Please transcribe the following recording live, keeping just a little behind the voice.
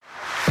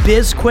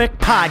BizQuick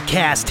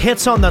podcast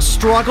hits on the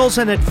struggles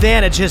and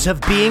advantages of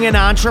being an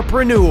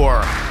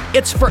entrepreneur.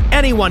 It's for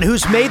anyone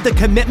who's made the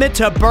commitment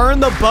to burn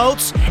the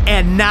boats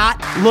and not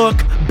look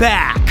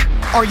back.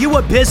 Are you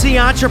a busy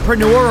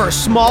entrepreneur or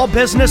small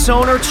business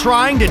owner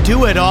trying to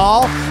do it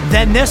all?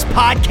 Then this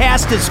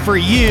podcast is for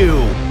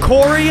you.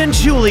 Corey and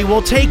Julie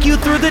will take you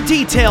through the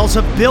details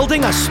of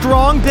building a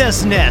strong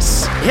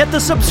business. Hit the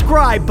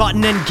subscribe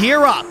button and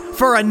gear up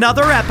for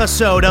another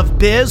episode of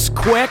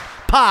BizQuick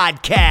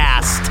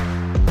Podcast.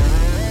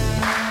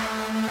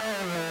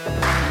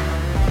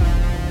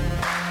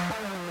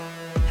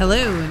 Hello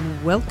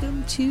and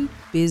welcome to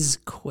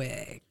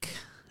BizQuick.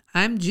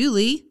 I'm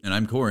Julie. And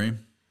I'm Corey.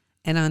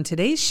 And on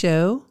today's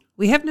show,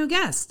 we have no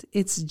guest.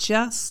 It's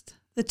just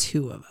the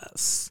two of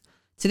us.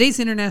 Today's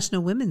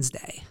International Women's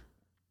Day.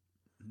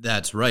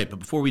 That's right. But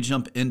before we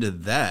jump into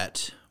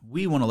that,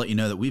 we want to let you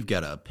know that we've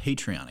got a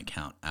Patreon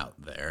account out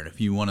there. And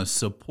if you want to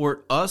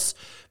support us,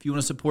 if you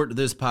want to support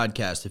this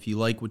podcast, if you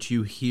like what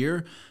you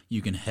hear,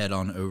 you can head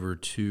on over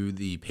to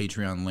the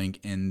Patreon link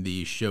in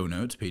the show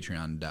notes,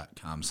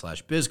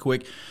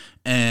 patreon.com/bizquick,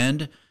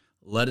 and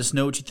let us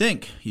know what you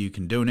think. You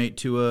can donate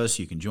to us.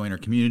 You can join our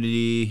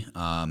community.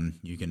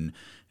 You can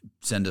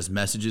send us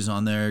messages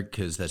on there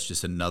because that's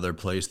just another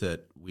place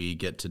that we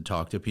get to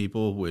talk to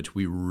people, which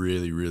we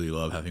really, really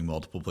love having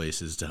multiple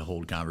places to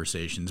hold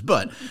conversations.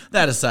 But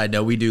that aside,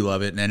 no, we do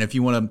love it. And if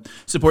you want to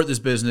support this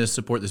business,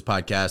 support this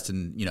podcast,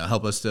 and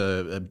help us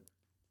to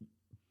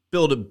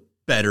build a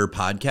better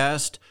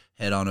podcast,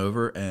 head on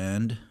over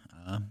and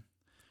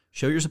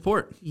show your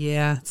support.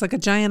 Yeah, it's like a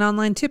giant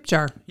online tip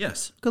jar.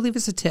 Yes. Go leave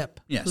us a tip.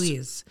 Yes.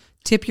 Please.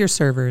 Tip your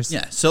servers.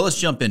 Yeah, so let's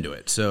jump into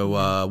it.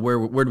 So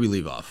where do we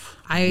leave off?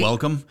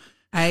 Welcome.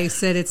 I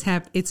said it's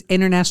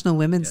International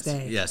Women's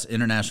Day. Yes,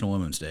 International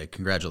Women's Day.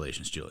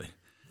 Congratulations, Julie.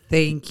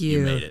 Thank you.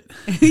 You made it.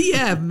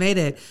 Yeah, I've made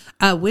it.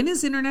 When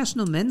is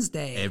International Men's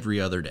Day? Every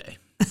other day.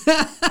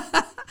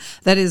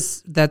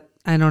 That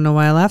I don't know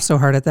why I laugh so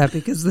hard at that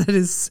because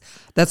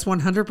that's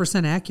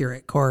 100%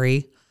 accurate,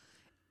 Corey.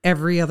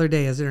 Every other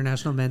day is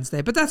International Men's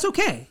Day, but that's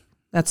okay.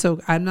 I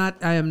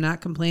am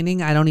not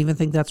complaining. I don't even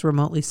think that's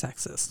remotely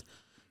sexist.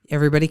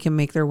 Everybody can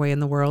make their way in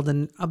the world.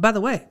 And by the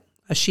way,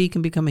 a she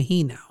can become a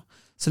he now.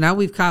 So now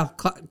we've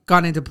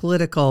gone into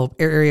political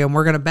area and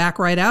we're going to back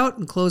right out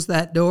and close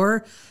that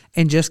door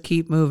and just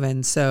keep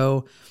moving.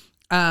 So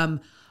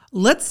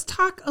let's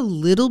talk a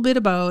little bit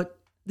about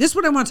this. Is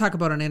what I want to talk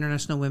about on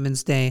International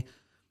Women's Day.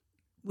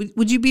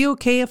 Would you be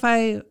okay if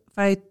I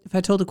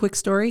told a quick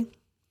story?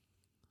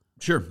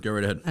 Sure, go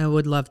right ahead. I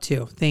would love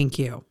to. Thank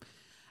you.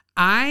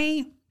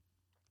 Corey,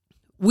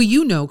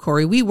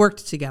 we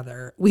worked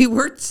together. We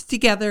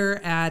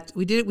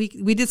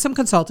did some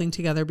consulting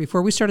together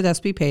before we started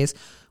SB Pays.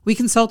 We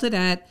consulted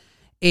at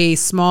a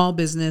small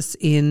business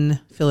in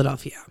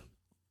Philadelphia.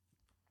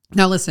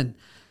 Now listen,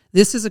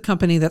 this is a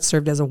company that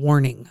served as a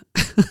warning.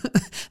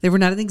 They were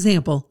not an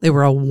example. They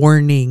were a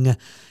warning.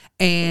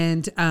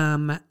 And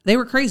they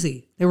were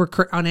crazy. They were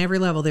on every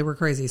level. They were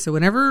crazy. So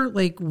whenever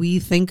we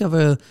think of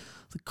a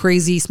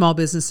crazy small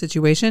business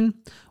situation,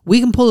 we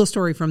can pull a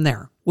story from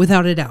there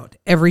without a doubt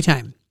every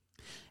time.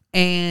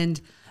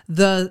 And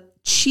the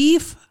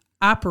chief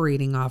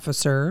operating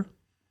officer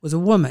was a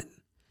woman,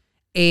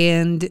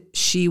 and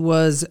she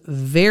was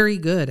very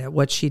good at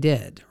what she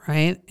did,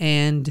 right?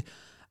 And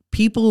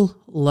people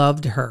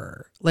loved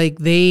her.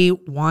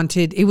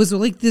 It was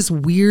like this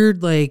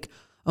weird,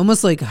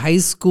 almost like high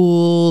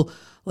school,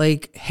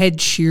 head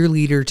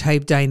cheerleader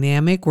type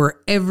dynamic where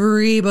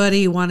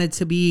everybody wanted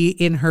to be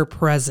in her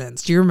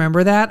presence. Do you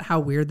remember that? How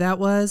weird that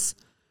was?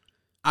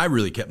 I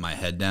really kept my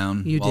head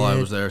down I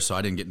was there, so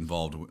I didn't get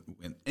involved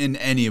in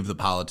any of the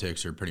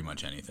politics or pretty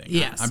much anything.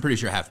 Yes. I'm pretty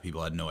sure half the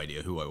people had no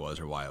idea who I was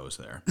or why I was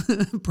there.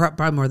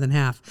 Probably more than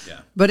half.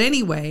 Yeah. But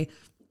anyway,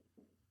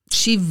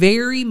 she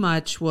very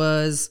much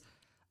was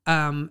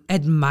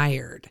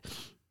admired.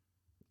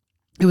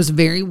 It was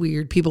very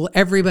weird.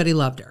 Everybody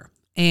loved her.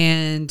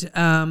 And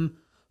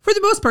for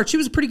the most part, she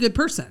was a pretty good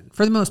person,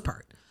 for the most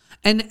part.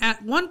 And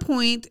at one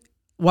point,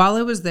 while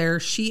I was there,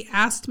 she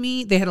asked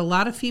me, they had a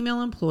lot of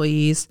female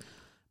employees,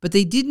 but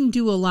they didn't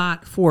do a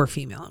lot for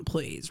female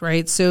employees,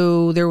 right?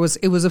 So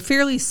it was a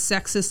fairly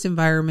sexist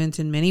environment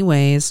in many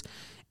ways.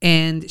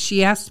 And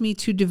she asked me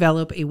to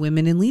develop a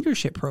women in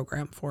leadership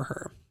program for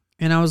her.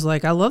 And I was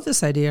like, I love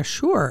this idea.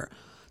 Sure.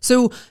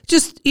 So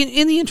just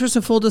in the interest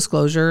of full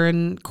disclosure,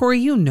 and Corey,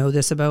 you know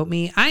this about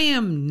me, I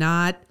am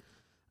not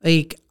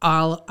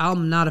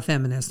I'm not a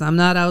feminist. I'm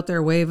not out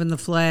there waving the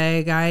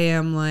flag. I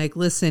am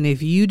listen,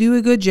 if you do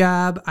a good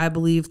job, I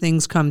believe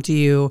things come to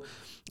you.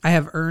 I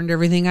have earned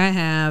everything I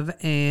have,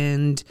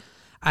 and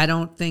I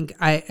don't think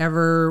I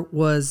ever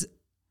was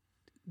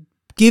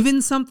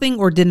given something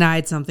or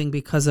denied something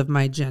because of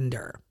my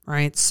gender,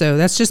 right? So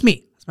that's just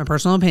me. That's my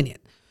personal opinion.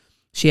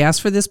 She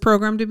asked for this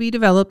program to be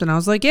developed, and I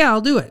was like, yeah,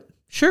 I'll do it.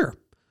 Sure.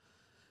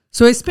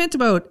 So I spent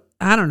about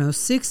I don't know,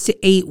 6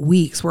 to 8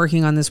 weeks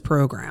working on this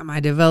program. I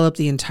developed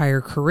the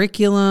entire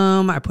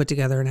curriculum. I put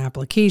together an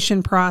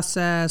application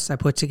process. I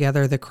put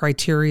together the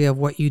criteria of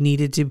what you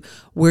needed to,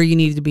 where you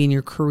needed to be in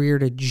your career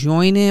to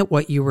join it,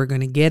 what you were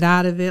going to get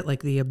out of it,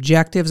 like the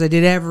objectives. I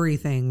did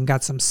everything.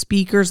 Got some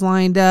speakers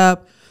lined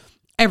up,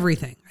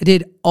 everything. I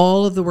did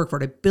all of the work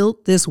for it. I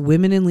built this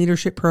women in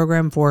leadership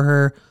program for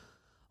her,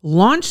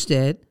 launched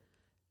it,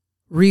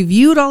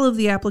 reviewed all of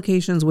the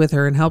applications with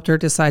her, and helped her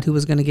decide who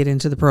was going to get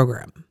into the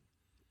program.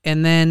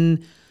 And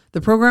then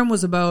the program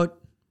was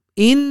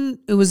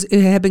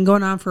it had been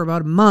going on for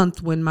about a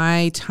month when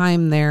my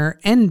time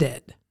there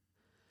ended.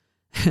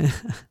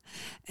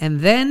 And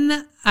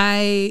then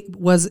it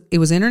was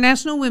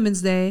International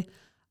Women's Day.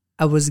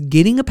 I was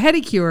getting a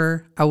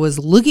pedicure. I was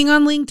looking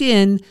on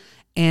LinkedIn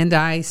and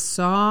I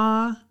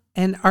saw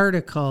an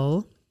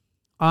article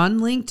on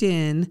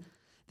LinkedIn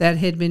that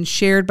had been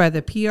shared by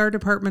the PR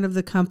department of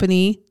the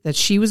company that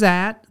she was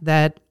at,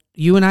 that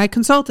you and I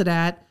consulted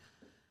at.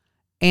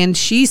 And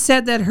she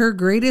said that her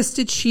greatest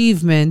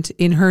achievement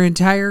in her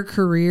entire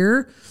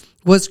career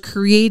was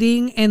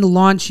creating and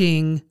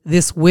launching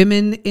this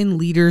Women in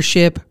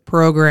Leadership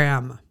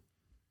program.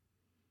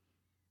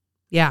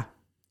 Yeah.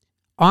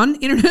 On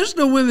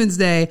International Women's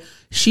Day,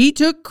 she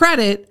took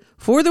credit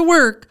for the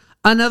work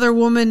another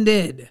woman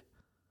did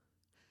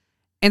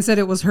and said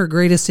it was her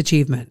greatest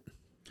achievement.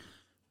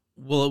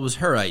 Well, it was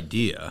her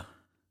idea.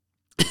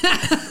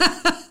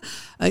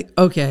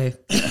 Okay.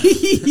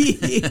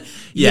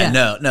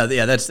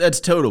 That's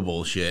total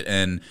bullshit.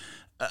 And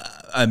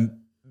I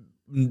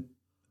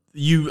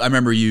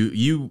remember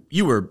you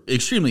were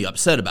extremely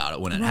upset about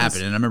it when it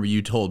happened, and I remember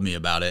you told me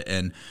about it.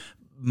 And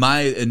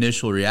my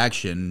initial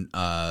reaction,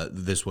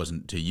 this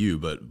wasn't to you,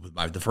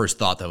 but the first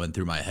thought that went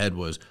through my head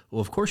was,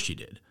 well, of course she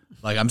did.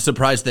 Like, I'm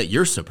surprised that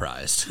you're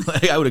surprised.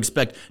 Like, I would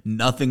expect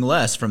nothing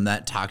less from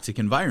that toxic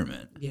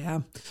environment.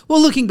 Yeah.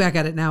 Well, looking back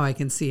at it now, I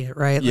can see it,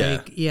 right? Yeah.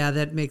 Like, yeah,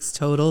 that makes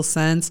total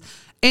sense.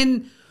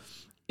 And,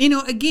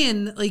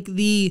 again, like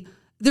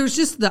there's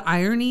just the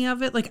irony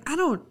of it. Like, I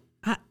don't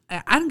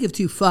give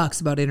two fucks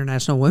about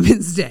International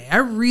Women's Day. I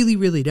really,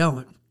 really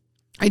don't.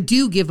 I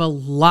do give a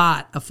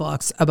lot of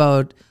fucks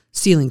about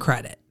stealing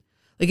credit.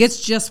 Like, it's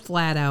just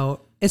flat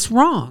out, it's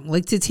wrong.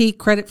 Like, to take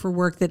credit for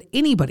work that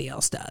anybody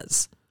else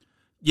does.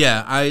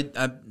 Yeah,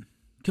 I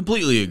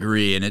completely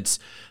agree, and it's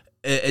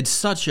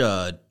such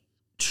a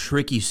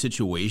tricky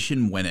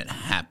situation when it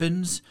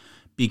happens,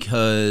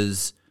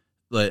 because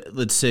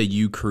let's say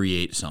you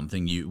create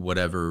something,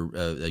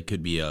 it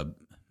could be a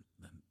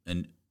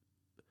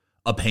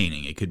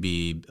painting, it could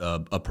be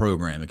a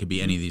program, it could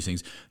be any of these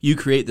things. You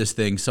create this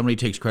thing, somebody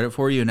takes credit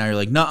for you, and now you're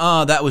like,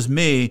 "Nuh-uh, that was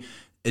me."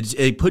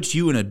 It puts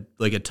you in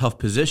a tough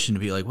position to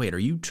be like, "Wait, are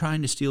you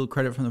trying to steal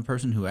credit from the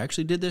person who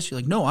actually did this?" You're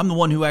like, "No, I'm the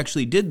one who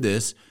actually did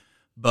this."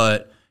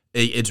 But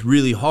it's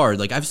really hard.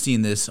 Like, I've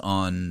seen this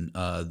on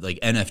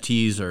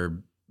NFTs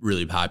are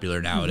really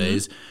popular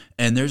nowadays,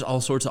 and there's all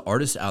sorts of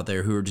artists out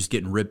there who are just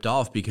getting ripped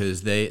off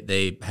because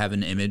they have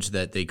an image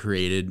that they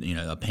created,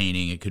 a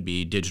painting, it could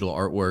be digital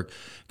artwork,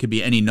 it could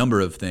be any number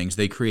of things.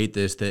 They create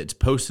this that's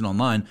posted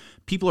online.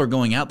 People are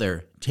going out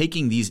there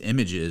taking these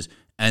images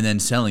and then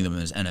selling them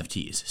as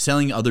NFTs,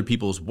 selling other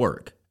people's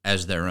work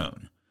as their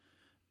own.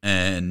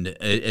 And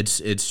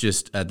it's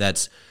just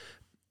that's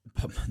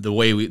the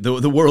way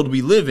the world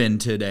we live in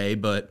today.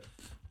 But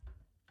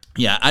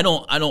yeah, I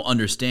don't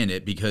understand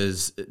it,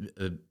 because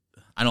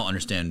I don't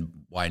understand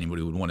why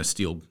anybody would want to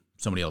steal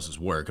somebody else's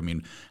work. I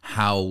mean,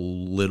 how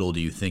little do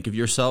you think of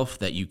yourself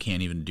that you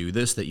can't even do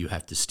this, that you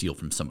have to steal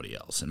from somebody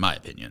else, in my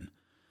opinion?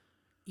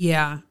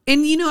 Yeah.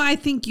 And I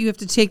think you have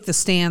to take the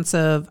stance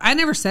of, I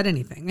never said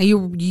anything.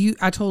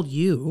 I told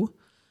you.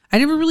 I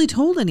never really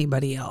told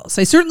anybody else.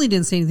 I certainly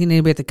didn't say anything to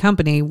anybody at the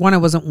company. One, I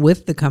wasn't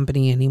with the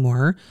company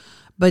anymore.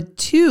 But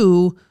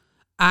two,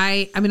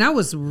 I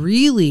was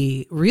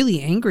really,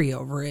 really angry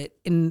over it,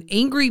 and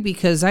angry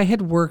because I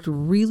had worked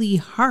really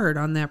hard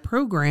on that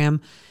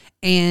program,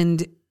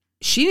 and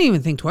she didn't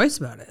even think twice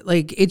about it.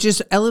 Like, it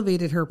just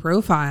elevated her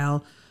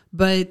profile.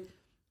 But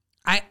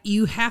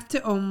you have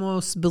to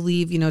almost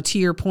believe, to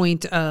your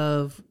point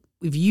of,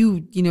 if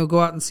you,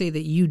 go out and say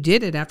that you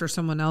did it after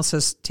someone else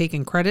has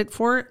taken credit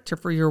for it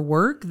for your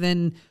work,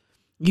 then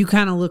you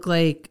kind of look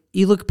like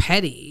you look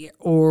petty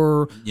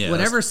or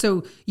whatever.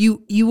 So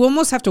you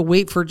almost have to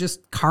wait for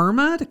just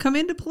karma to come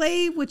into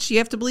play, which you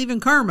have to believe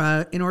in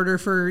karma in order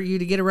for you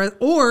to get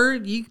or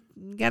you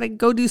got to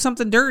go do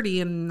something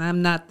dirty, and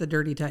I'm not the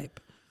dirty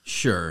type.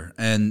 Sure.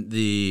 And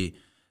because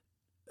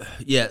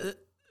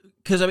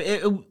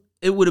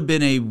it would have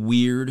been a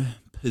weird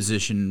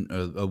position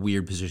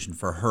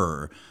for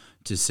her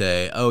to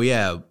say, "Oh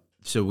yeah,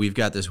 so we've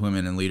got this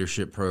women in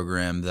leadership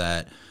program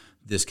that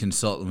this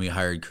consultant we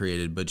hired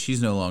created, but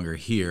she's no longer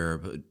here."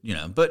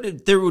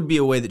 But there would be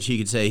a way that she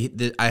could say,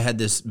 "I had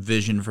this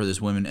vision for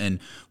this woman, and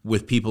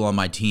with people on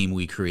my team,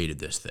 we created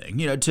this thing."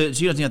 She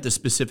doesn't have to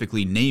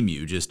specifically name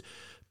you. Just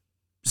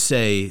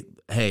say,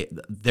 "Hey,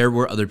 there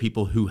were other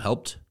people who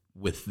helped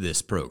with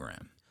this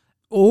program."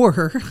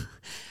 Or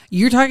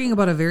you're talking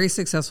about a very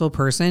successful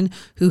person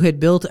who had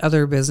built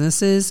other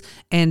businesses.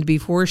 And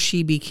before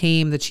she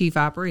became the chief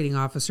operating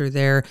officer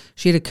there,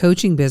 she had a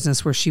coaching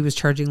business where she was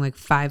charging like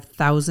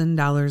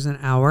 $5,000 an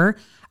hour.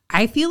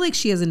 I feel like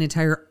she has an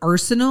entire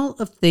arsenal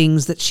of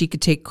things that she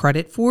could take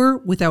credit for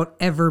without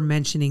ever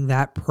mentioning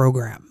that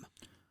program.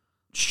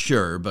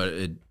 Sure, but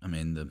I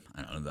don't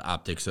know, the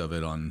optics of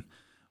it on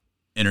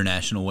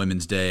International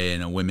Women's Day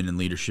and a Women in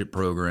Leadership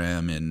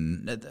program,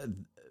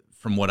 and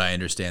from what I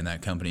understand,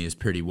 that company is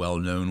pretty well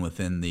known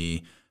within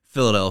the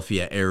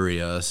Philadelphia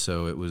area.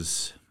 So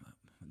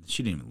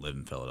she didn't even live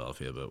in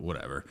Philadelphia, but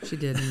whatever. She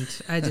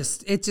didn't.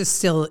 It's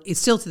still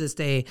to this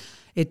day,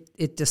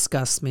 it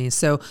disgusts me.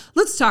 So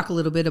let's talk a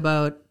little bit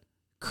about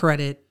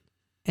credit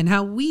and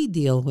how we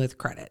deal with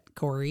credit,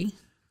 Corey.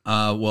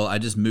 Well, I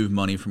just moved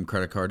money from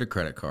credit card to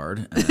credit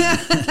card.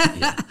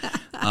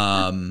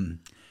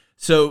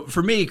 So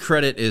for me,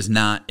 credit is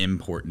not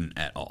important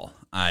at all.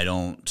 I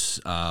don't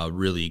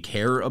really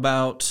care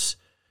about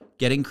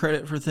getting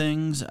credit for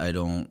things.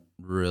 I'm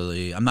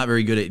not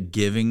very good at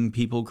giving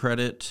people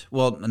credit.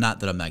 Well, not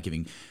that I'm not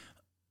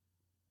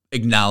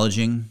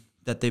acknowledging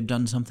that they've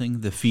done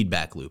something. The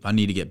feedback loop. I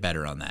need to get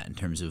better on that in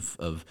terms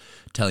of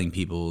telling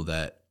people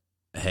that,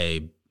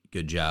 hey,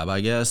 good job,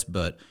 I guess.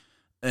 But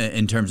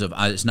in terms of,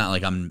 it's not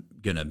like I'm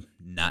going to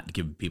not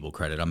give people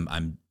credit.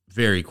 I'm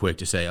very quick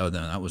to say, oh,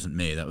 no, that wasn't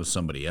me. That was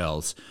somebody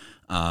else.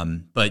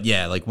 But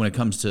yeah, like when it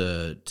comes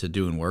to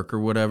doing work or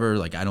whatever,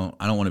 like I don't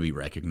want to be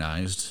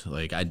recognized.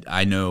 Like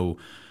I know,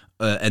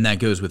 and that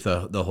goes with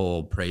the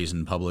whole praise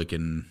in public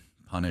and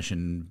punish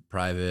in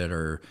private,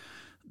 or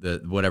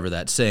whatever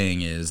that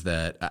saying is,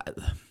 that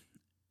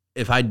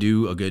if I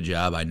do a good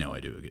job, I know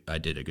I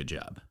did a good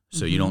job.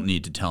 So you don't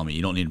need to tell me.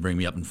 You don't need to bring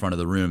me up in front of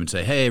the room and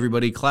say, hey,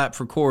 everybody clap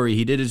for Corey.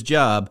 He did his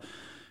job,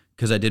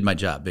 because I did my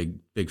job.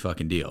 Big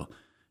fucking deal.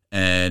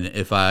 And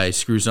if I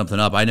screw something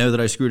up, I know that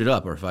I screwed it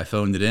up. Or if I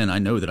phoned it in, I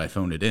know that I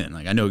phoned it in.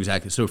 Like I know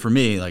exactly. So for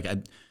me, like I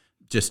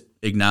just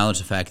acknowledge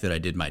the fact that I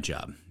did my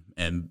job,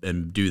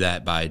 and do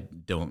that by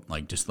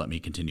just let me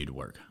continue to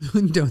work.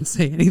 Don't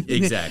say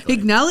anything. Exactly.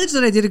 Acknowledge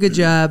that I did a good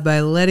job by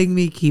letting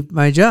me keep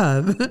my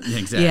job.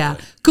 Exactly. Yeah.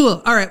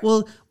 Cool. All right.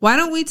 Well, why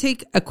don't we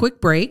take a quick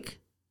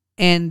break,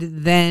 and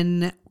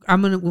then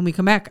when we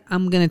come back,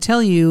 I'm gonna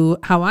tell you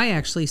how I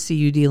actually see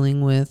you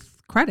dealing with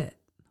credit,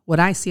 what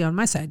I see on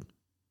my side.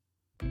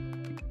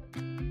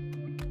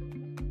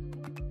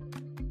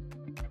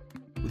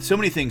 With so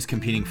many things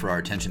competing for our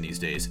attention these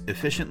days,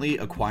 efficiently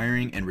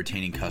acquiring and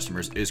retaining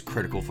customers is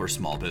critical for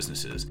small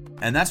businesses.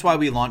 And that's why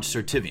we launched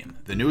Certivium,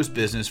 the newest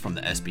business from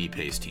the SB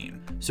Pace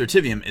team.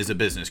 Certivium is a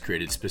business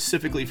created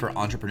specifically for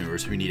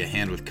entrepreneurs who need a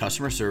hand with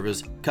customer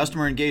service,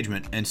 customer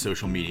engagement, and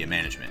social media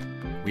management.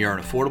 We are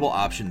an affordable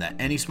option that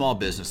any small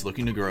business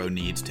looking to grow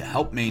needs to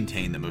help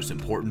maintain the most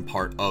important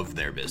part of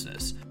their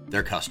business,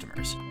 their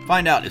customers.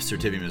 Find out if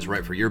Certivium is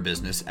right for your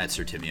business at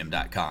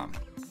certivium.com.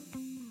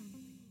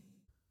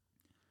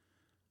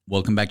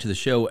 Welcome back to the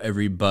show,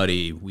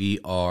 everybody. We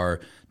are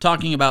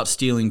talking about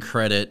stealing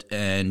credit,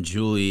 and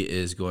Julie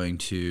is going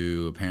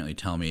to apparently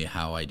tell me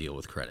how I deal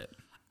with credit.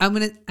 I'm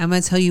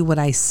gonna tell you what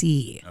I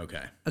see.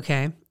 Okay.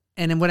 Okay.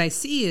 And then what I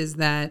see is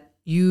that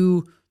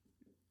you,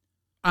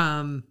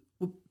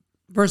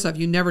 first off,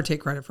 you never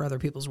take credit for other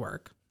people's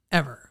work,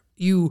 ever.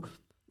 You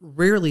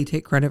rarely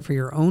take credit for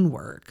your own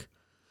work.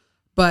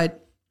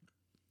 But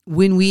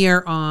when we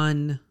are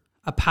on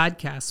a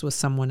podcast with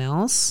someone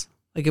else,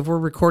 like if we're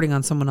recording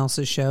on someone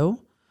else's show,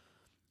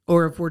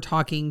 or if we're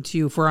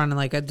on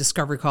like a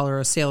discovery call or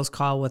a sales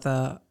call with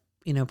a,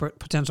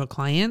 potential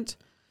client,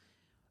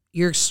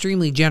 you're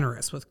extremely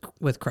generous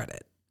with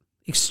credit.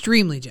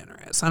 Extremely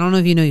generous. I don't know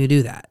if you know you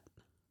do that,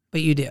 but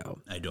you do.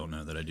 I don't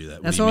know that I do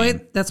that.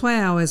 That's why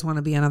I always want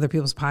to be on other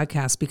people's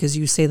podcasts, because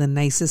you say the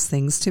nicest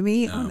things to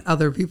me on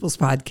other people's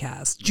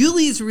podcasts.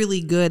 Julie's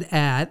really good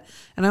at,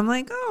 and I'm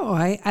like, oh,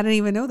 I didn't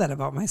even know that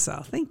about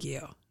myself. Thank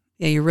you.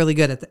 Yeah, you're really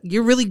good at that.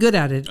 You're really good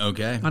at it.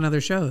 Okay. On other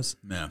shows.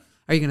 Yeah.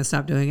 Are you going to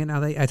stop doing it now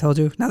that I told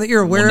you? Now that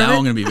you're aware of it? Now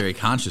I'm going to be very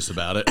conscious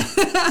about it.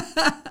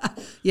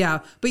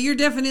 Yeah, but you're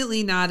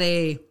definitely not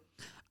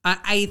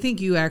I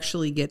think you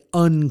actually get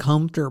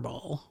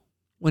uncomfortable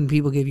when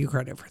people give you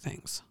credit for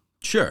things.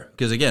 Sure,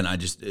 because again,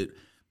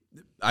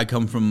 I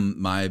come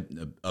from my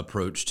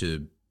approach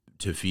to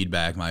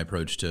feedback. My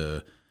approach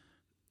to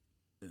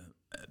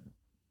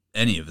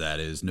any of that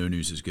is no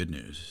news is good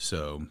news.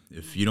 So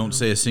if you don't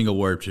say a single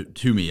word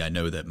to me, I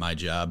know that my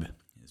job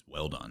is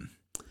well done.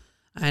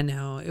 I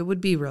know. It would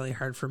be really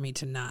hard for me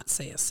to not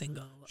say a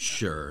single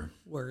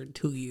word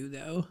to you,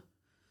 though.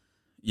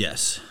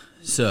 Yes.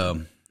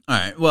 So, all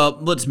right. Well,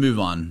 let's move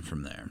on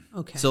from there.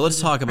 Okay. So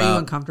let's talk about... Are you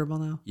uncomfortable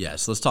now?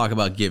 Yes. Let's talk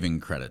about giving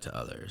credit to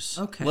others.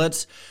 Okay.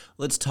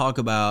 Let's talk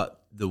about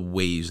the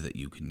ways that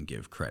you can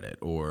give credit,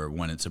 or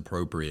when it's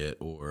appropriate,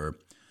 or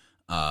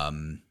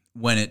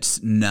when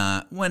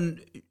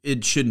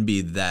it shouldn't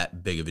be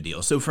that big of a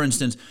deal. So for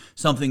instance,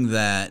 something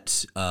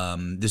that,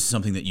 this is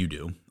something that you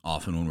do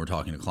often when we're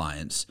talking to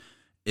clients,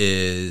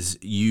 is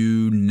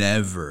you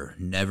never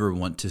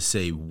want to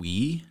say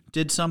we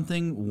did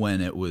something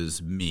when it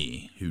was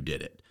me who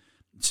did it.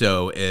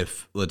 So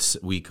if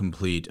we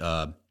complete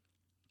a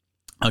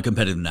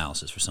competitive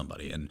analysis for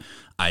somebody, and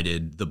I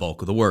did the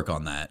bulk of the work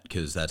on that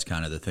because that's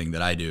kind of the thing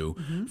that I do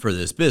for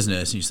this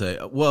business. And you say,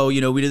 well,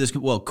 we did this.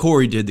 Well,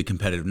 Corey did the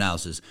competitive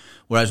analysis.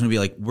 Where I was going to be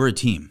like, we're a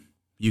team.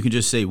 You can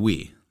just say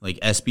we. Like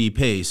SB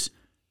Pace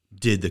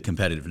did the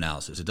competitive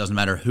analysis. It doesn't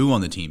matter who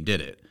on the team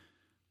did it.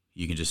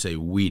 You can just say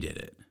we did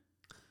it.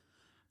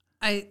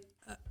 I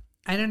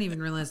don't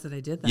even realize that I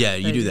did that. Yeah,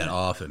 you do that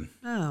often.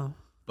 Oh,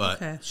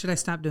 but okay. Should I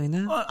stop doing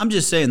that? Well, I'm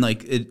just saying,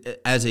 like,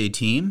 as a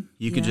team,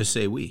 you can just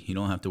say we. You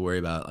don't have to worry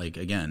about, like,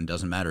 again, it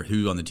doesn't matter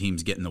who on the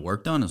team's getting the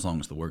work done as long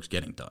as the work's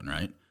getting done,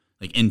 right?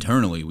 Like,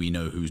 internally, we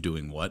know who's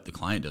doing what. The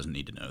client doesn't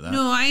need to know that.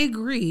 No, I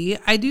agree.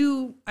 I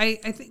do. I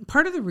think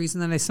part of the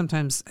reason that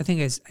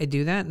I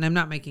do that, and I'm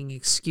not making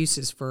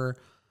excuses for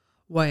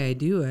why I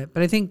do it,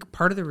 but I think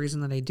part of the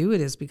reason that I do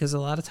it is because a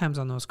lot of times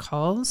on those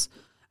calls,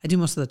 I do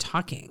most of the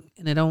talking,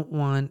 and I don't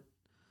want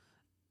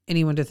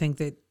anyone to think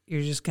that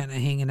you're just kind of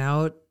hanging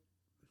out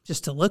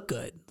just to look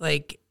good.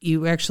 Like,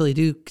 you actually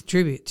do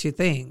contribute to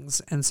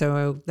things. And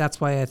so that's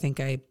why I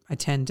think I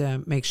tend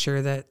to make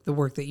sure that the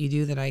work that you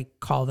do, that I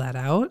call that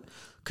out,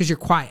 because you're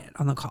quiet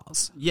on the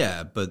calls.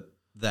 Yeah, but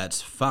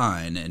that's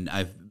fine. And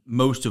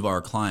most of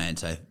our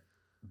clients, I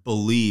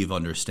believe,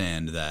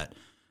 understand that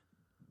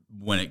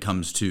when it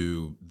comes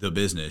to the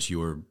business,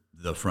 you're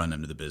the front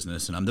end of the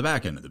business and I'm the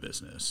back end of the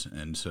business.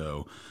 And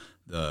so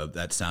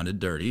that sounded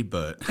dirty,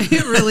 but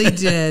it really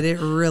did. It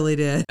really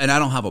did. And I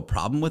don't have a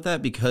problem with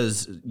that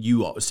because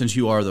since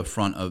you are the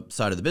front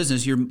side of the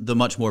business, you're the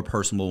much more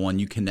personal one.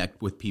 You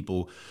connect with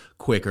people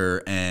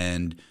quicker.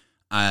 And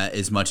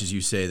as much as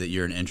you say that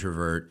you're an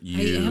introvert,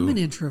 I am an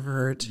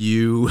introvert.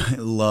 You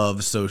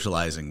love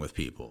socializing with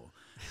people.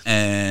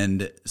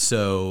 And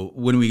so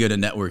when we go to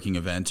networking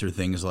events or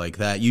things like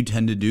that, you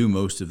tend to do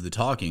most of the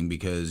talking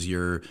because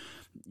you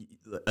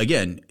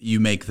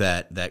make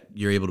that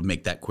you're able to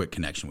make that quick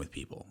connection with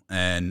people.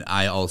 And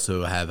I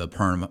also have a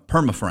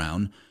perma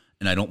frown,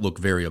 and I don't look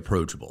very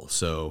approachable.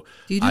 So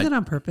do you do that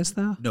on purpose,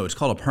 though? No, it's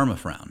called a perma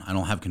frown. I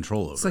don't have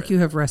control over it. It's like you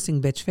have resting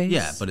bitch face?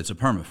 Yeah, but it's a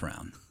perma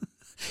frown.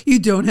 You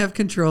don't have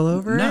control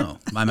over it? No,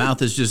 my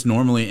mouth is just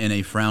normally in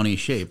a frowny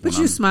shape. But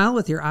you smile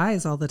with your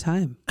eyes all the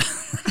time.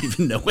 I don't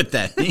even know what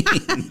that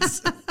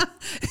means.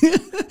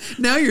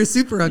 Now you're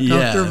super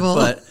uncomfortable.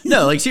 Yeah, but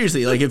no, like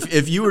seriously, like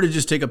if you were to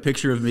just take a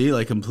picture of me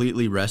like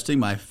completely resting,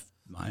 my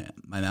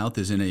mouth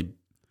is in a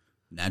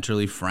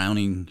naturally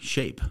frowning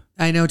shape.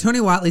 I know.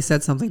 Tony Watley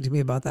said something to me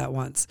about that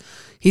once.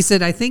 He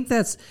said, I think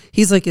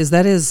he's like, is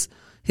that his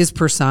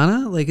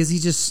persona? Like, is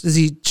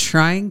he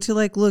trying to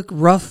like look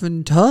rough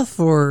and tough,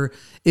 or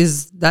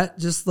is that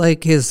just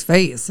like his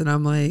face? And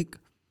I'm like,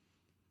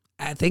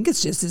 I think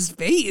it's just his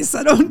face.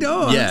 I don't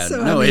know. Yeah,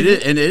 it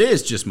is, and it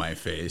is just my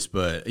face.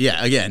 But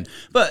yeah, again,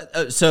 but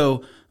I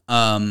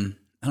don't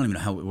even know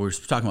how we're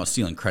talking about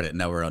stealing credit.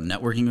 Now we're on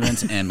networking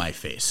events and my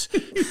face.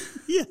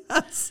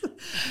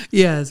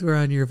 Yes,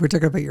 we're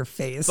talking about your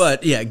face.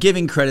 But yeah,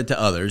 giving credit to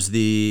others.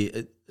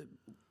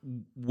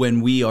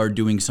 When we are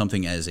doing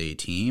something as a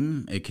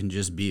team, it can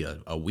just be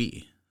a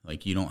we.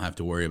 Like, you don't have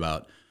to worry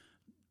about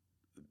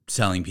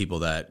telling people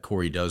that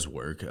Corey does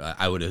work.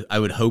 I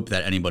would hope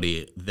that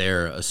anybody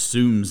there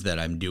assumes that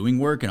I'm doing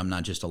work and I'm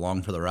not just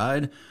along for the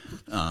ride,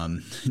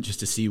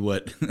 just to see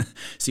what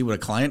a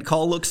client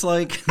call looks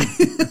like.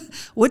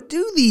 What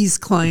do these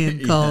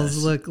client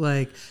calls look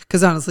like?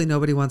 Because honestly,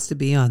 nobody wants to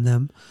be on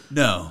them.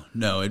 No.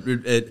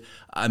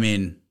 I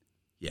mean,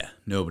 yeah,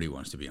 nobody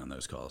wants to be on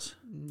those calls.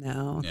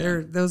 No,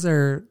 those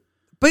are,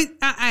 but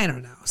I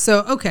don't know.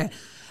 So, okay,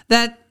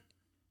 that,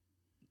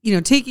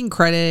 taking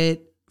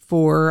credit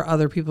for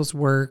other people's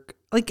work,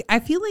 like, I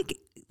feel like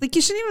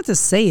you shouldn't even have to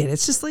say it.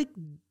 It's just like,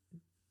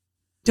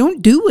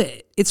 don't do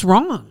it. It's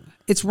wrong.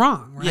 It's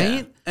wrong, right?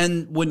 Yeah.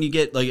 And when you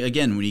get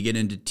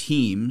into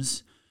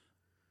teams,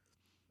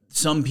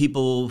 some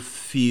people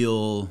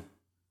feel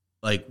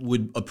like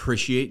would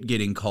appreciate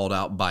getting called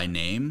out by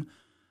name.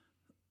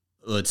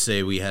 Let's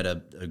say we had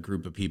a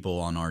group of people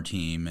on our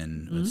team,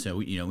 and let's say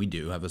we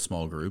do have a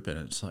small group, and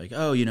it's like,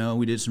 oh,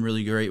 we did some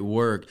really great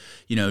work,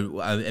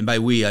 and by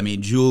we I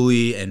mean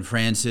Julie and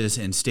Francis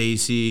and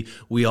Stacy.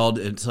 We all.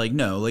 It's like,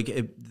 no, like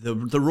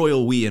the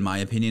royal we, in my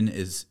opinion,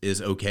 is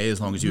okay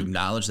as long as you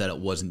acknowledge that it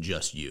wasn't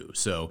just you.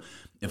 So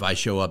if I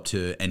show up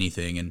to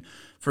anything, and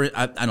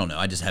I don't know,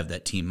 I just have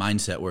that team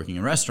mindset working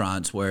in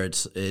restaurants where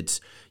it's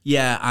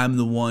I'm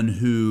the one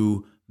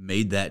who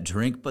made that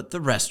drink, but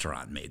the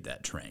restaurant made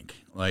that drink.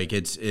 Like,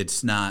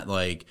 it's not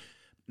like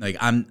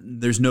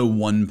there's no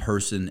one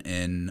person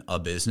in a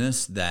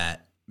business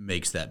that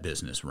makes that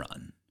business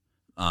run.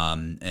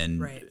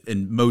 And right.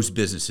 In most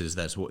businesses,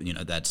 that's what,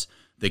 that's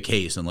the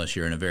case, unless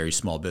you're in a very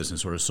small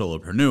business or a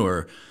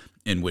solopreneur,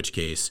 in which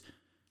case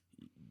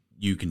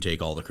you can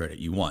take all the credit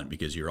you want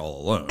because you're all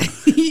alone.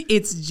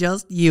 It's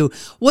just you.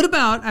 What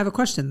about, I have a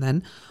question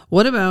then.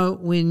 What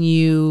about when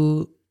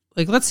you,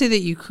 like, let's say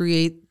that you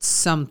create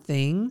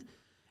something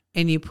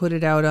and you put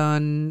it out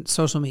on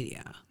social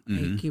media.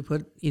 Like you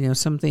put,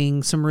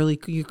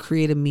 you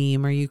create a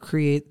meme or you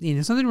create,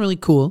 something really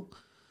cool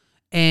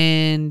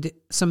and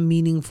some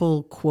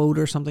meaningful quote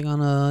or something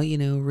on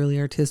a, really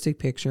artistic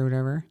picture or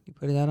whatever. You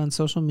put it out on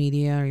social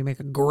media or you make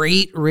a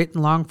great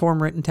long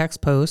form written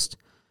text post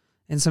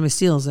and somebody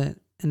steals it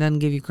and doesn't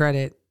give you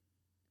credit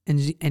and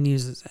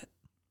uses it.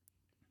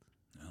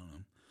 I don't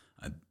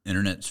know.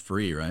 Internet's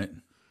free, right?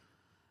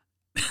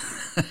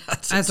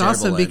 That's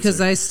awesome because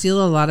I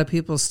steal a lot of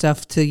people's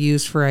stuff to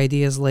use for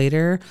ideas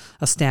later.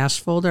 A stash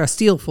folder, a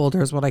steal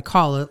folder is what I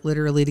call it,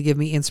 literally to give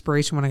me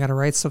inspiration when I got to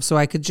write stuff. So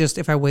I could just,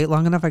 if I wait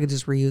long enough, I could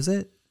just reuse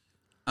it.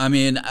 I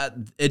mean,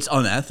 it's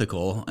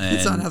unethical. And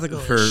it's unethical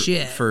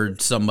shit. For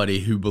somebody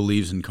who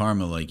believes in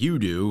karma like you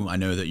do, I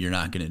know that you're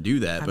not going to do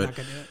that. I'm but not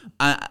going to do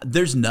it.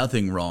 There's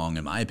nothing wrong,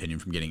 in my opinion,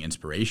 from getting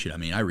inspiration. I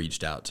mean, I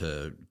reached out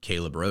to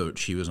Caleb Roach.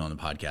 She was on the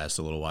podcast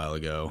a little while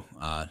ago,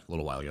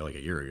 like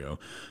a year ago.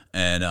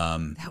 And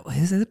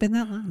has it been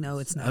that long? No,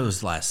 it's not. That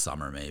was last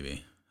summer,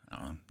 maybe. I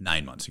don't know,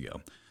 9 months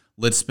ago.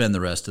 Let's spend the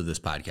rest of this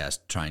podcast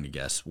trying to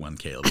guess when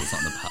Caleb was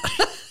on the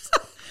podcast.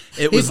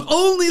 If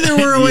only there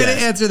were a way to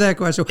answer that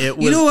question.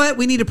 You know what?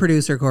 We need a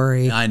producer,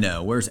 Corey. I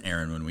know. Where's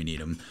Aaron when we need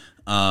him?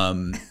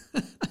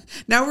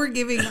 Now we're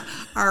giving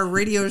our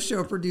radio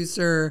show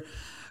producer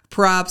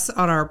props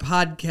on our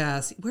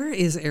podcast. Where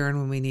is Aaron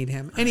when we need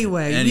him?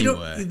 Anyway.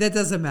 That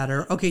doesn't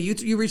matter. Okay,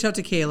 you reach out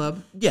to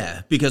Caleb.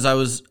 Yeah,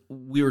 because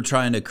we were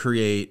trying to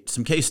create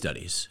some case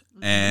studies,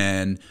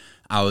 and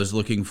I was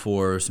looking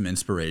for some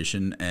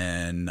inspiration,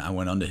 and I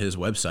went onto his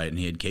website, and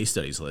he had case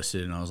studies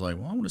listed, and I was like,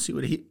 well, I want to see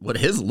what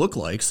his look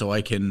like so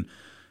I can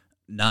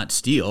not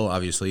steal.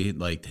 Obviously,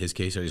 like his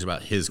case studies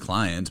about his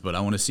clients, but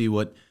I want to see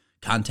what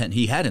content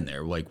he had in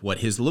there, like what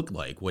his looked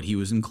like, what he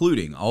was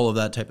including, all of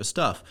that type of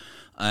stuff.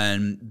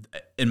 And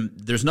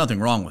there's nothing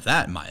wrong with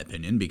that, in my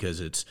opinion,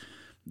 because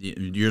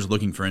you're just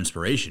looking for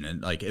inspiration.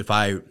 And like if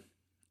I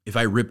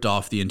ripped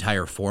off the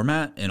entire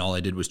format and all I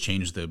did was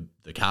change the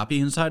copy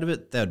inside of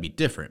it, that would be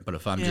different. But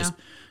if I'm just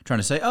trying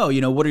to say, oh,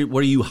 what are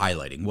you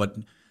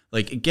highlighting?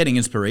 Like getting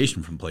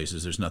inspiration from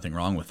places, there's nothing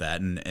wrong with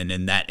that. And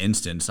in that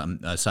instance,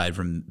 aside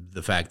from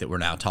the fact that we're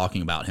now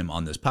talking about him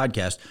on this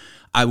podcast,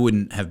 I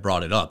wouldn't have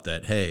brought it up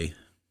that, hey,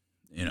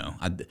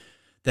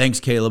 thanks,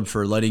 Caleb,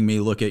 for letting me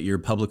look at your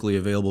publicly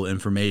available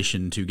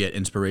information to get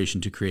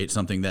inspiration to create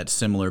something that's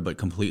similar but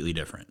completely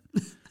different.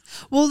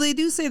 Well, they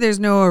do say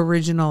there's no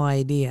original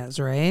ideas,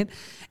 right?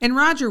 And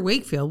Roger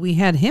Wakefield, we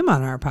had him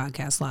on our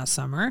podcast last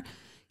summer.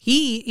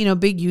 He,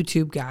 big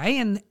YouTube guy,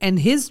 and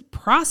his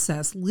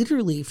process,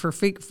 literally for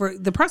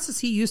the process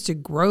he used to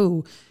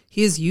grow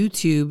his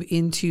YouTube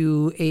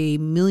into $1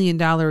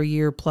 million a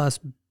year plus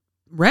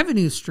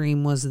revenue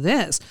stream was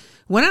this.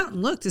 Went out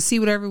and looked to see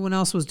what everyone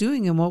else was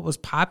doing and what was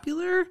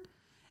popular,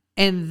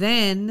 and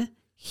then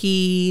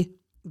he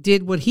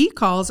did what he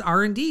calls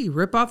R&D,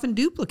 rip off and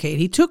duplicate.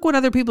 He took what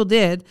other people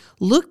did,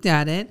 looked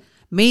at it,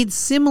 made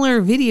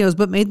similar videos,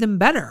 but made them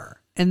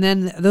better. And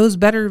then those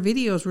better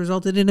videos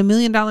resulted in $1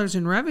 million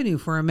in revenue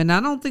for him. And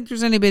I don't think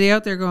there's anybody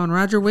out there going,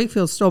 Roger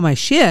Wakefield stole my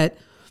shit.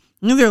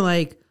 And they're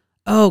like,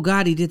 oh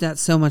God, he did that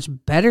so much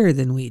better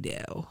than we do.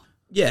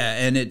 Yeah,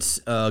 and it's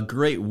a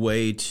great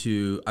way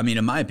to,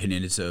 in my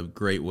opinion, it's a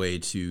great way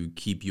to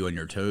keep you on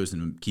your toes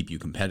and keep you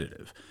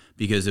competitive.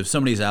 Because if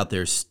somebody's out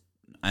there,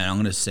 and I'm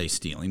going to say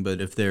stealing,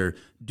 but if they're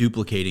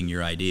duplicating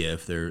your idea,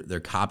 if they're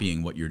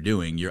copying what you're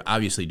doing, you're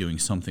obviously doing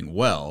something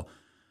well.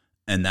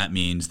 And that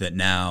means that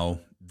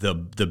now the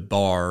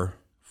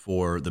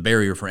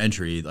barrier for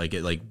entry,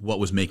 like what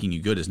was making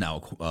you good is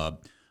now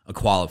a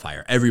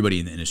qualifier. Everybody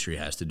in the industry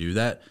has to do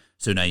that.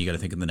 So now you got to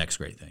think of the next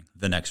great thing,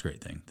 the next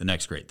great thing, the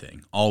next great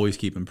thing. Always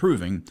keep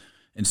improving.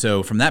 And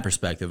so from that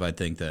perspective, I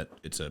think that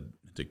it's a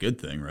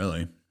good thing,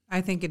 really.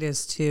 I think it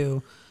is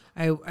too.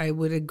 I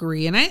would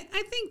agree. And I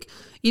think,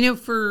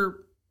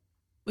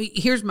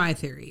 here's my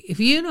theory. If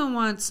you don't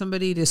want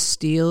somebody to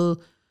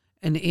steal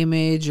an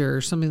image or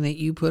something that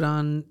you put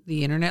on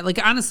the internet, like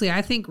honestly,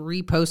 I think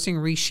reposting,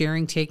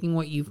 resharing, taking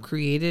what you've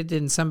created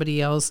and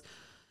somebody else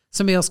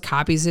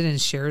copies it and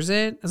shares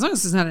it, as long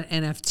as it's not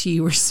an NFT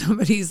where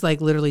somebody's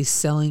like literally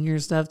selling your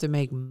stuff to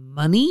make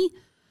money,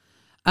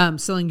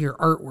 selling your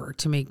artwork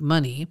to make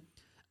money.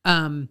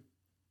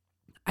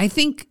 I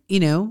think,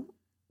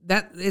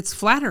 that it's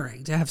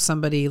flattering to have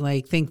somebody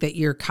like think that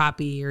your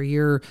copy or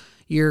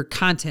your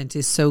content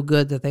is so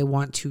good that they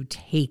want to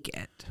take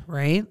it,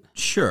 right?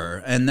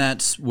 Sure. And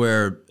that's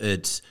where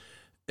it's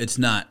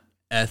not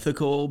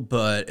ethical,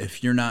 but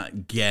if you're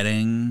not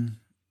getting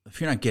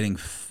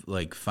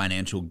like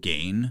financial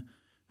gain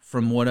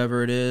from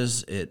whatever it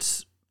is,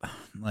 it's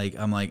like,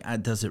 I'm like,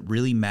 does it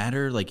really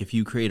matter? Like if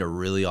you create a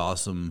really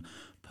awesome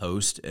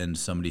post and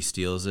somebody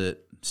steals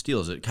it,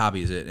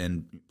 copies it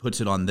and puts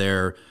it on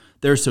their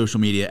social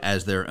media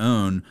as their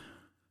own,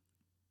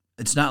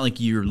 it's not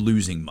like you're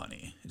losing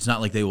money. It's not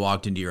like they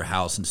walked into your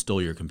house and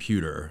stole your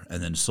computer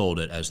and then sold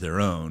it as their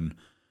own.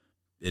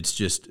 It's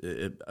just,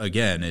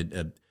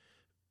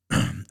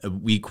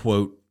 we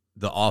quote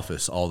The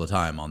Office all the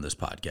time on this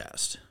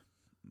podcast.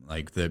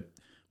 Like that,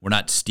 we're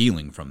not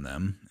stealing from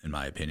them, in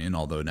my opinion,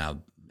 although now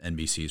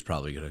NBC is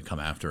probably going to come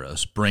after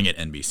us. Bring it,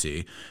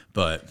 NBC.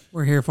 But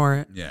We're here for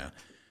it. yeah,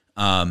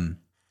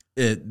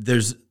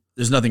 there's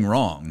nothing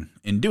wrong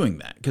in doing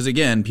that because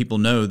again, people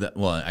know that.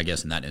 Well, I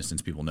guess in that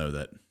instance, people know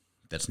that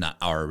that's not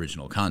our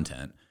original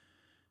content.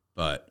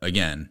 But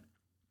again,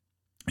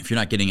 if you're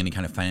not getting any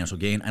kind of financial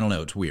gain, I don't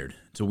know. It's weird.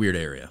 It's a weird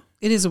area.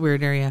 It is a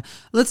weird area.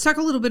 Let's talk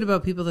a little bit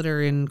about people that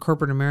are in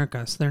corporate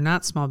America. So they're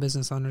not small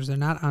business owners. They're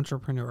not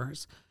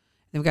entrepreneurs.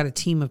 They've got a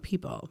team of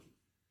people,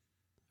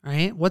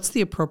 right? What's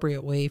the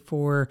appropriate way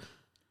for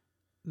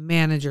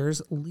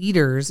managers,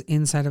 leaders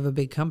inside of a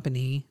big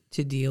company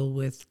to deal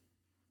with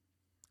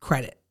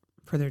credit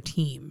for their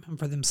team and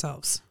for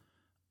themselves?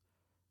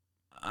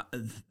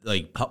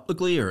 Like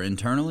publicly or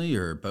internally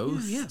or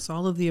both? Yes,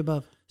 all of the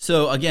above.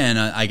 So again,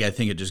 I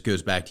think it just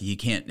goes back to you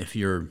can't if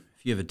you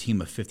have a team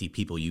of 50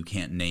 people, you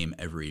can't name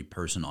every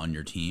person on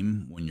your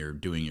team when you're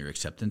doing your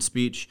acceptance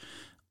speech.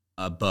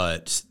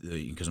 But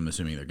because I'm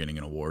assuming they're getting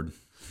an award.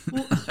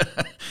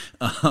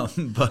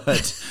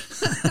 But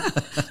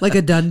like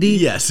a Dundee?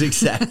 Yes,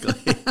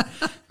 exactly.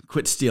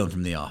 Quit stealing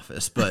from the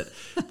office. But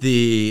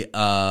the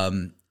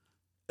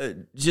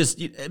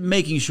just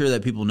making sure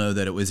that people know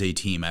that it was a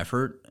team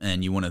effort,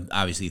 and you want to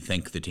obviously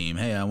thank the team.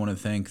 Hey, I want to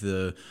thank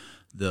the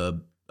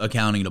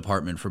accounting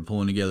department for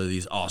pulling together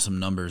these awesome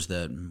numbers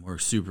that were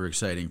super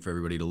exciting for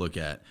everybody to look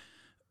at.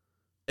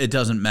 It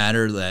doesn't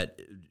matter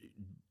that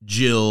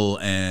Jill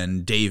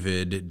and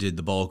David did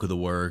the bulk of the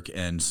work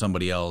and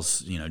somebody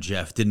else,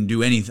 Jeff, didn't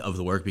do any of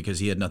the work because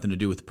he had nothing to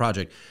do with the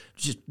project.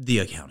 Just the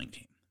accounting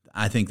team.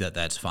 I think that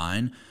that's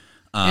fine.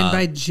 And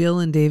by Jill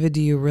and David,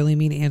 do you really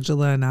mean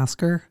Angela and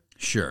Oscar?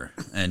 Sure.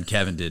 And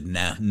Kevin did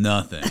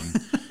nothing.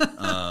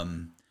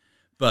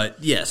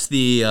 But yes, in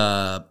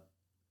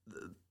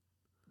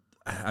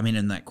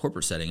that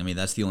corporate setting,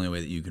 that's the only way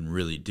that you can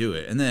really do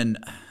it. And then,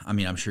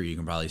 I'm sure you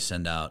can probably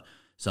send out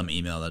some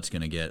email that's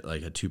going to get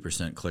like a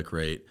 2% click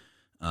rate,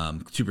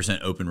 2%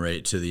 open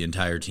rate to the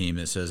entire team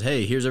that says,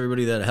 hey, here's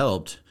everybody that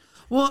helped.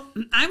 Well,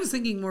 I was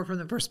thinking more from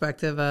the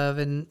perspective of,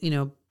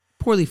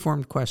 poorly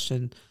formed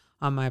question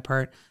on my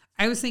part.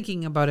 I was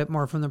thinking about it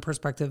more from the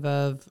perspective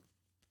of,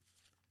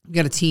 you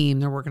got a team,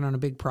 they're working on a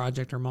big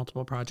project or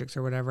multiple projects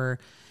or whatever.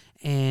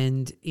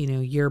 And,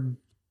 your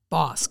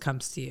boss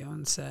comes to you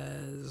and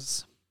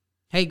says,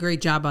 hey,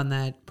 great job on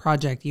that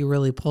project. You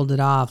really pulled it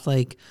off.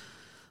 Like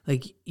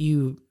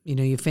you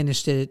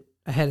finished it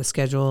ahead of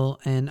schedule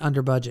and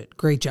under budget.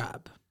 Great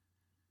job.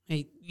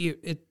 The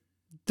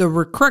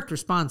correct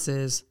response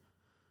is,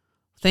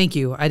 thank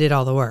you. I did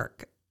all the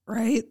work,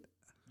 right?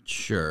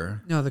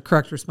 Sure. No, the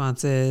correct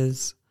response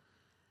is,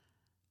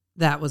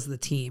 that was the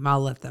team.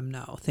 I'll let them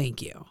know.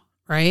 Thank you.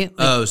 Right?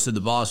 So the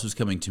boss was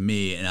coming to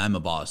me, and I'm a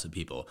boss of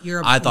people.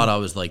 I thought I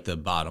was like the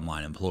bottom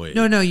line employee.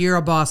 No, you're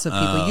a boss of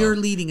people. You're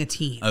leading a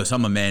team. Oh, so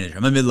I'm a manager.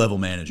 I'm a mid-level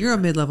manager. You're a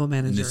mid-level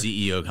manager. And the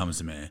CEO comes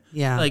to me.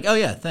 Yeah. Like, oh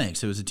yeah,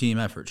 thanks. It was a team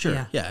effort.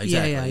 Sure. Yeah,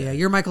 exactly. Yeah.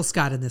 You're Michael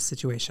Scott in this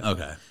situation.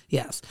 Okay.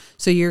 Yes.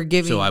 So you're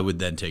giving. So I would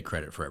then take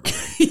credit for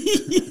everything.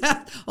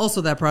 Yeah.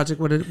 Also, that project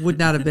would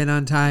not have been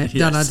on time,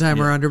 done on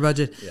time or under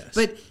budget. Yes.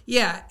 But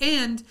yeah,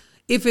 and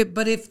if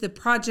the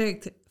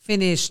project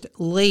finished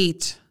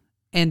late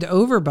and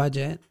over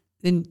budget,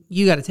 then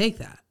you got to take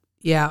that.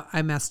 Yeah,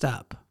 I messed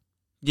up.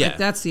 Yeah, like,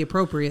 that's the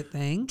appropriate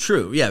thing.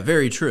 True. Yeah,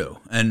 very true.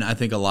 And I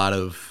think a lot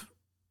of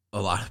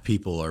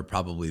people are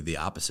probably the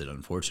opposite,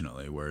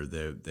 unfortunately, where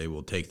they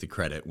will take the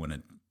credit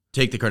when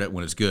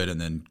it's good, and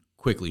then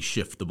quickly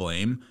shift the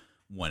blame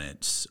when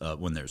it's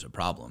when there's a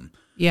problem.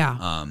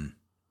 Yeah.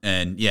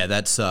 And yeah,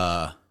 that's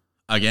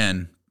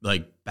again,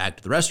 like back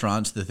to the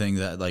restaurants. The thing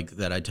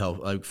that I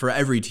tell for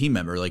every team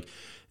member, like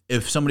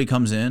if somebody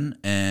comes in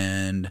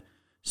and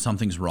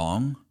something's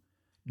wrong,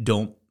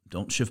 don't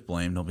shift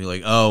blame. Don't be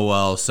like, oh,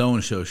 well,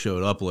 so-and-so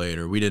showed up late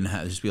or we didn't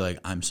have. Just be like,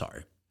 I'm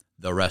sorry.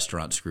 The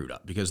restaurant screwed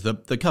up, because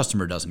the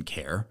customer doesn't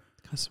care.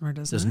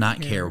 Does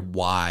not care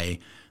why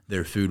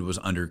their food was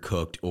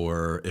undercooked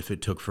or if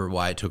it took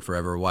why it took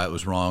forever, why it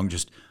was wrong.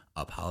 Just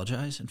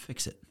apologize and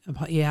fix it.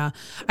 Yeah.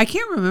 I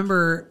can't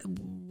remember.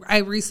 I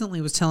recently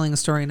was telling a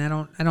story, and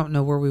I don't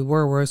know where we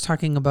were, where I was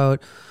talking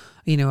about,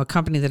 a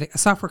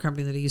software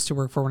company that I used to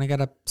work for when I got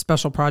a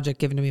special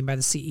project given to me by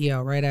the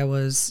CEO, right? I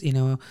was,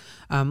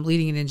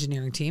 leading an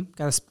engineering team,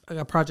 got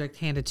a project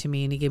handed to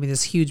me, and he gave me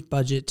this huge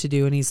budget to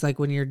do. And he's like,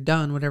 when you're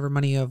done, whatever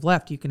money you have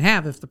left, you can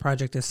have if the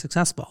project is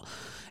successful.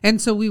 And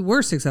so we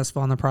were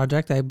successful on the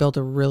project. I built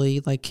a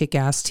really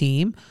kick-ass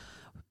team.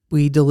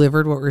 We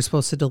delivered what we were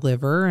supposed to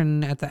deliver.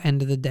 And at the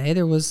end of the day,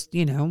 there was,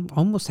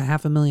 almost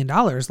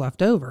 $500,000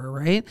 left over,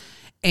 right?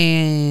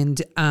 And,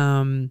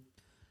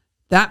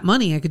 that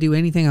money I could do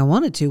anything I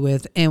wanted to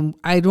with. And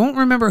I don't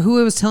remember who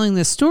I was telling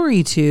this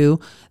story to.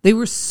 They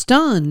were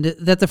stunned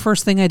that the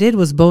first thing I did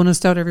was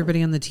bonused out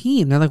everybody on the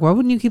team. They're like, why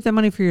wouldn't you keep that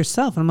money for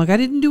yourself? And I'm like, I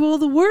didn't do all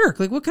the work.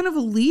 Like, what kind of a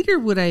leader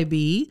would I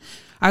be?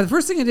 The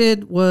first thing I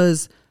did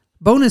was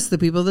bonus the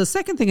people. The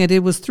second thing I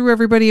did was threw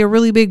everybody a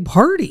really big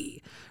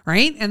party,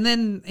 right? And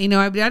then, I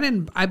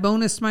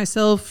bonused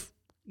myself,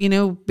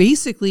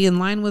 basically in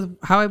line with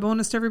how I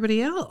bonused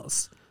everybody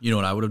else. You know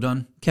what I would have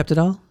done? Kept it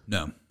all?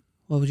 No.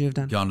 What would you have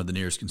done? Gone to the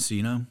nearest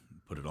casino,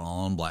 put it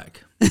all on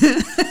black.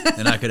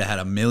 And I could have had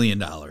 $1 million.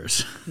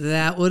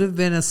 That would have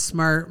been a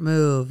smart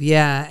move.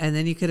 Yeah. And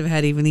then you could have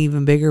had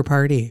even bigger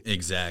party.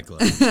 Exactly.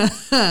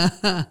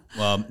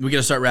 Well, we got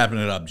to start wrapping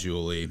it up,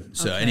 Julie.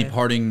 So any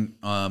parting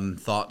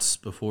thoughts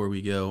before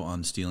we go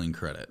on stealing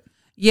credit?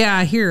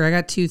 Yeah, here, I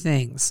got 2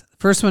 things.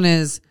 First one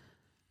is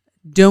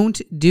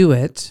don't do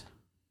it.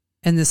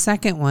 And the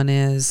second one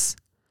is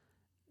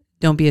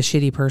don't be a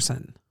shitty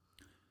person.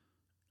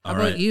 How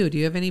about you? Do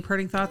you have any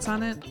parting thoughts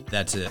on it?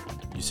 That's it.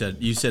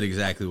 You said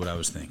exactly what I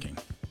was thinking.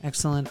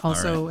 Excellent.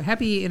 Also,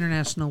 happy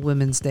International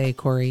Women's Day,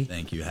 Corey.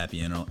 Thank you.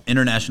 Happy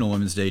International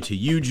Women's Day to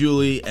you,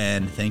 Julie,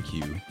 and thank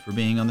you for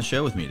being on the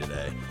show with me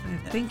today.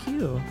 Thank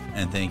you.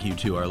 And thank you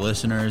to our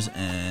listeners,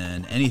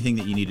 and anything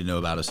that you need to know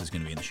about us is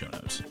going to be in the show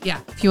notes. Yeah.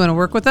 If you want to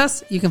work with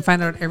us, you can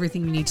find out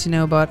everything you need to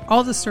know about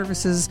all the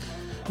services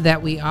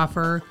that we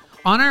offer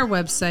on our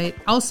website.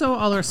 Also,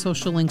 all our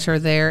social links are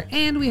there,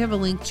 and we have a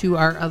link to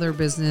our other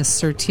business,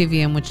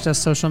 Certivium, which does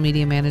social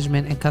media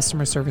management and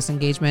customer service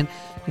engagement.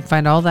 You can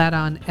find all that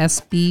on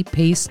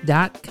sbpace.com.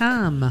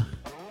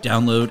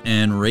 Download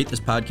and rate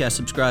this podcast,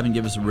 subscribe, and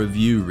give us a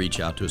review.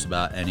 Reach out to us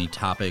about any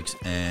topics.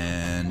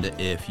 And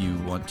if you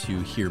want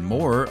to hear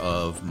more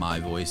of my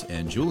voice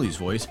and Julie's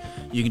voice,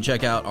 you can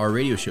check out our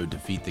radio show,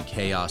 Defeat the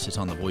Chaos. It's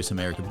on the Voice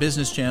America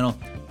Business Channel.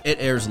 It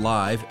airs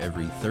live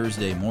every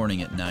Thursday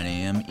morning at 9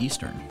 a.m.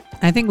 Eastern.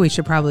 I think we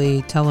should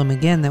probably tell them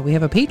again that we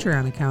have a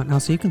Patreon account now,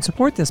 so you can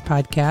support this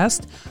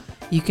podcast.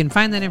 You can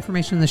find that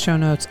information in the show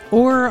notes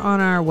or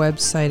on our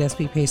website,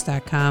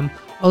 sbpace.com.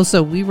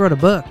 Also, we wrote a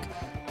book.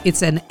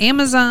 It's an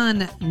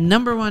Amazon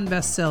 #1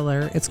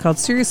 bestseller. It's called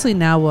Seriously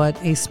Now What?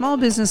 A Small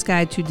Business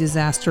Guide to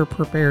Disaster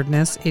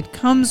Preparedness. It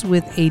comes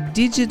with a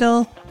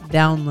digital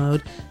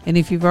download. And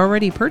if you've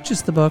already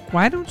purchased the book,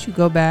 why don't you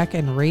go back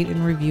and rate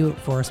and review it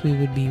for us? We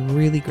would be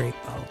really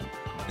grateful.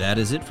 That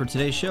is it for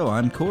today's show.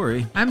 I'm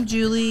Corey. I'm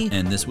Julie.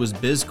 And this was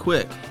Biz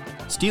Quick,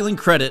 stealing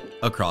credit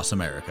across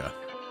America.